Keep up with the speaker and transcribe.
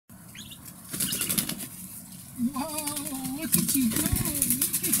Whoa, look at you go.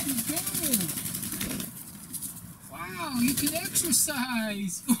 Look at you go. Wow, you can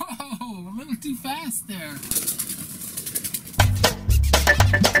exercise. Whoa, a little too fast there.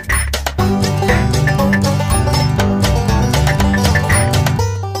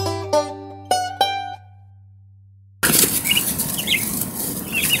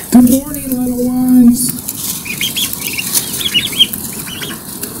 Good morning, little ones.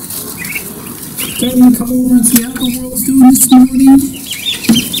 Can you come over and see how the world's doing this morning?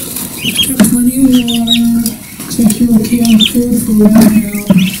 Got plenty of water. Check you're okay on food for right now.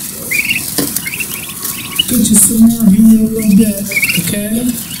 Get you some more here in a little bit, okay?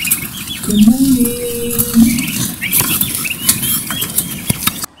 Good morning.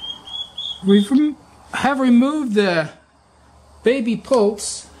 We have removed the baby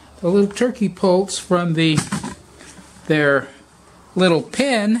poults, the little turkey poults, from their little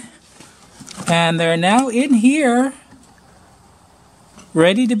pen, and they're now in here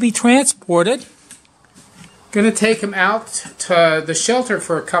ready to be transported. Gonna take them out to the shelter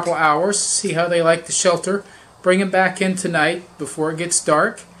for a couple hours, see how they like the shelter, bring them back in tonight before it gets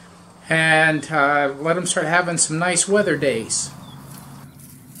dark, and let them start having some nice weather days.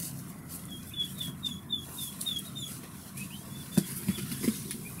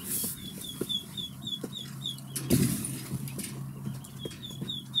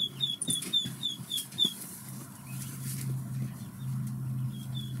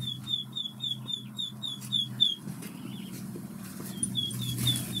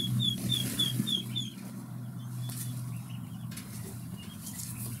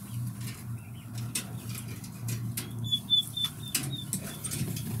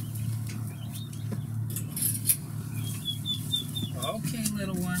 Okay,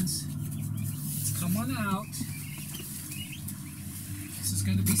 little ones, let's come on out. This is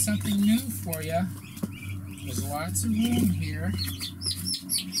going to be something new for you. There's lots of room here.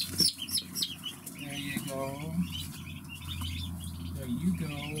 There you go. There you go.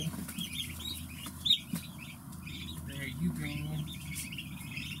 There you go.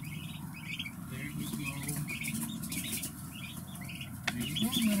 There you go. There you go,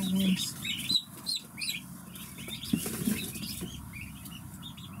 little ones.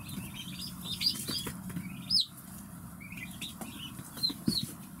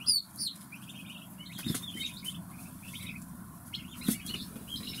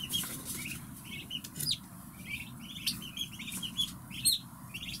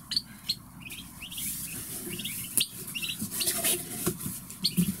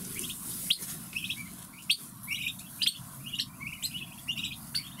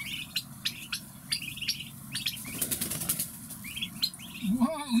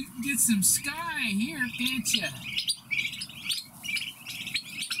 Whoa, you can get some sky here, can't you?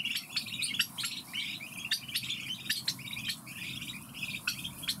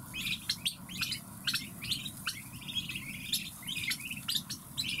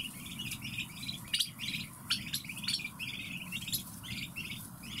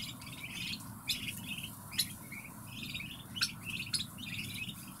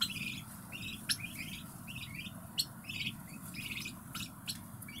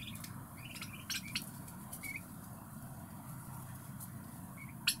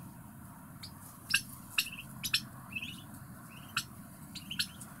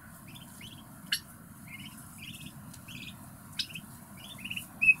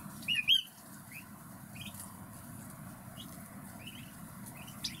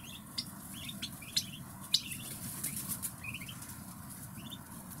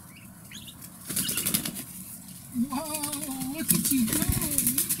 Whoa, look at you go.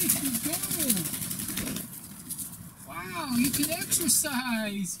 Look at you go. Wow, you can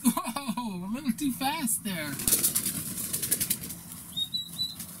exercise. Whoa, a little too fast there.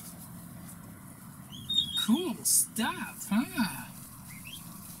 Cool stuff, huh?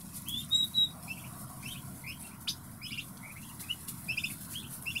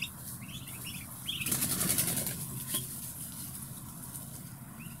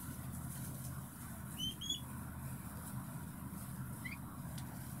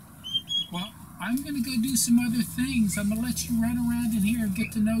 Well, I'm going to go do some other things. I'm going to let you run around in here and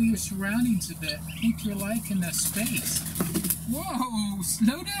get to know your surroundings a bit. I think you're liking the space. Whoa,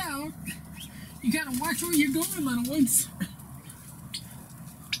 slow down. You got to watch where you're going, little ones.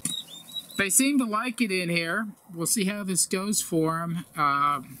 They seem to like it in here. We'll see how this goes for them.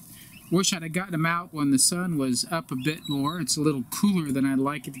 Wish I'd have gotten them out when the sun was up a bit more. It's a little cooler than I'd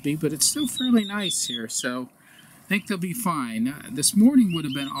like it to be, but it's still fairly nice here, so I think they'll be fine. This morning would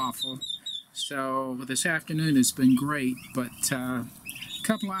have been awful. So this afternoon has been great, but a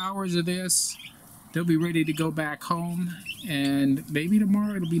couple of hours of this, they'll be ready to go back home, and maybe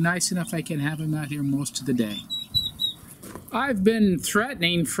tomorrow it'll be nice enough I can have them out here most of the day. I've been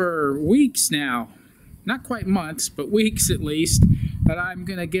threatening for weeks now, not quite months, but weeks at least, that I'm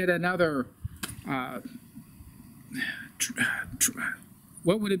going to get another,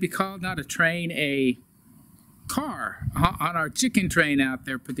 what would it be called? Not a train, a car on our chicken train out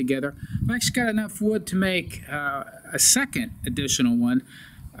there put together. I've actually got enough wood to make a second additional one.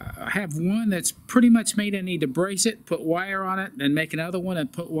 I have one that's pretty much made. I need to brace it, put wire on it, then make another one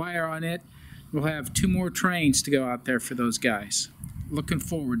and put wire on it. We'll have 2 more trains to go out there for those guys. Looking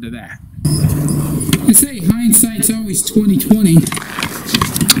forward to that. They say hindsight's always 20/20.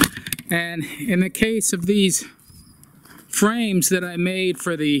 And in the case of these frames that I made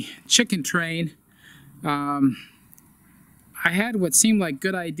for the chicken train, I had what seemed like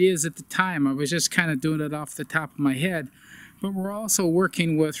good ideas at the time. I was just kind of doing it off the top of my head. But we're also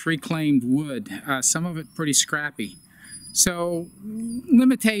working with reclaimed wood, some of it pretty scrappy. So,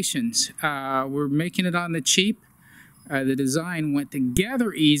 limitations. We're making it on the cheap. The design went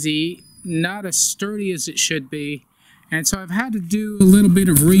together easy, not as sturdy as it should be. And so I've had to do a little bit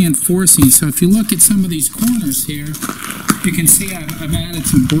of reinforcing. So if you look at some of these corners here, you can see I've added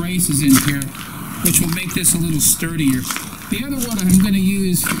some braces in here, which will make this a little sturdier. The other one I'm going to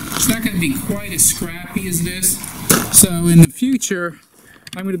use, it's not going to be quite as scrappy as this. So in the future,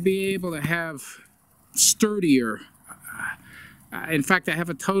 I'm going to be able to have sturdier. In fact, I have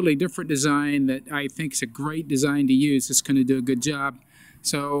a totally different design that I think is a great design to use. It's going to do a good job.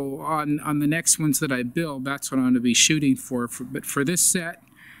 So on the next ones that I build, that's what I'm going to be shooting for. But for this set,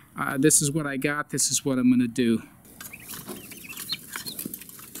 this is what I got. This is what I'm going to do.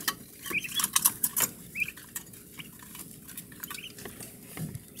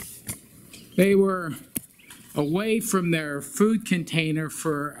 They were away from their food container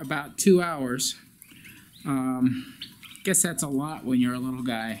for about 2 hours. Guess that's a lot when you're a little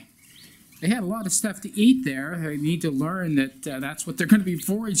guy. They had a lot of stuff to eat there. They need to learn that that's what they're going to be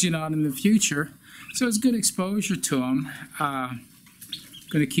foraging on in the future. So it's good exposure to them. Going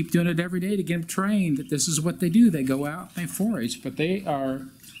to keep doing it every day to get them trained that this is what they do. They go out, they forage, but they are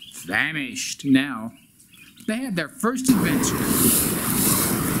famished now. They had their first adventure.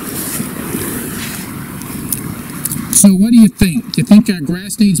 So what do you think? Do you think our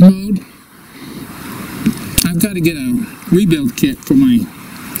grass needs mowed? I've got to get a rebuild kit for my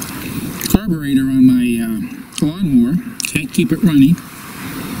carburetor on my lawnmower. Can't keep it running.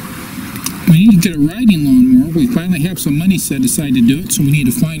 We need to get a riding lawnmower. We finally have some money set aside to do it, so we need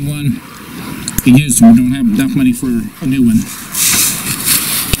to find one to use. We don't have enough money for a new one.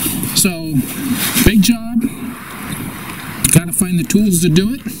 So, big job. Got to find the tools to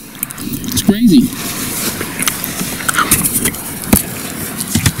do it. It's crazy.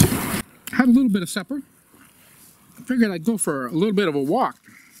 Had a little bit of supper. I figured I'd go for a little bit of a walk.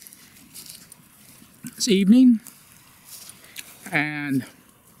 It's evening, and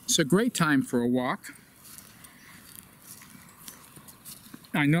it's a great time for a walk.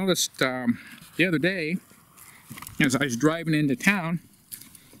 I noticed the other day, as I was driving into town,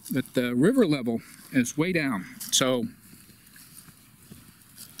 that the river level is way down. So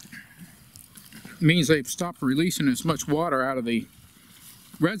it means they've stopped releasing as much water out of the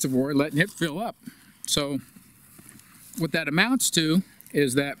reservoir, letting it fill up. So what that amounts to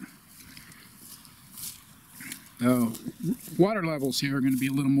is that water levels here are going to be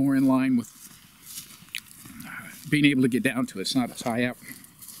a little more in line with being able to get down to it. It's not as high up.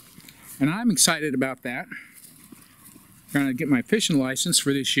 And I'm excited about that. I'm going to get my fishing license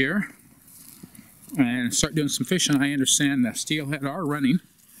for this year and start doing some fishing. I understand that steelhead are running.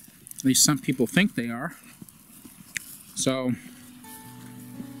 At least some people think they are. So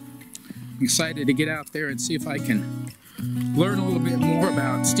I'm excited to get out there and see if I can learn a little bit more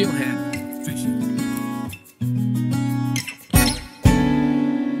about steelhead fishing.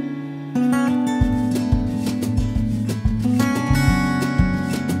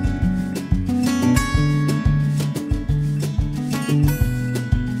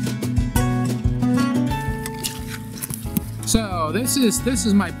 So this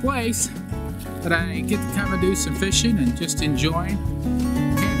is my place that I get to come and do some fishing and just enjoy. You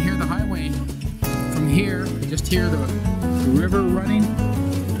can't hear the highway from here, just hear the river running.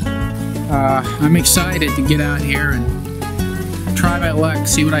 I'm excited to get out here and try my luck,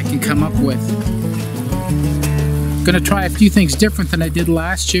 see what I can come up with. Gonna try a few things different than I did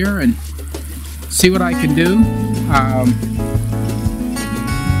last year and see what I can do.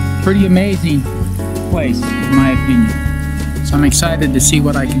 Pretty amazing place, in my opinion. So I'm excited to see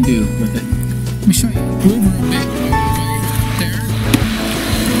what I can do with it. Let me show you the river a bit there.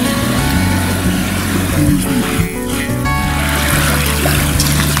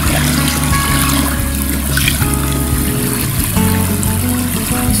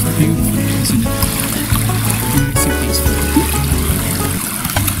 beautiful, isn't it?